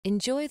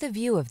Enjoy the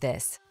view of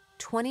this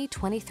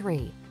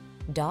 2023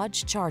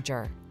 Dodge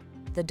Charger.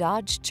 The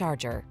Dodge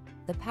Charger,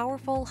 the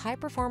powerful,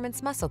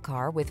 high-performance muscle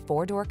car with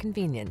four-door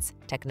convenience,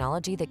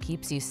 technology that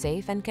keeps you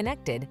safe and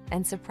connected,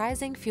 and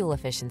surprising fuel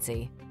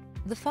efficiency.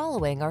 The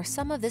following are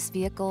some of this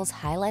vehicle's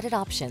highlighted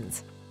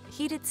options: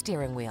 heated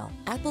steering wheel,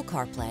 Apple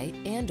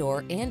CarPlay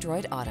and/or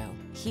Android Auto,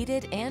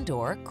 heated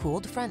and/or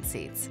cooled front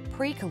seats,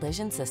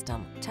 pre-collision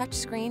system,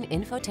 touchscreen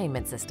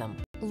infotainment system,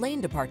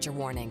 lane departure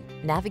warning,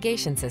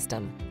 navigation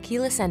system,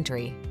 keyless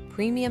entry,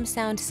 premium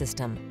sound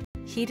system,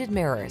 heated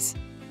mirrors.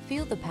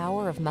 Feel the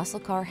power of muscle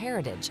car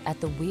heritage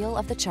at the wheel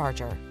of the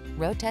Charger.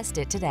 Road test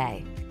it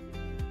today.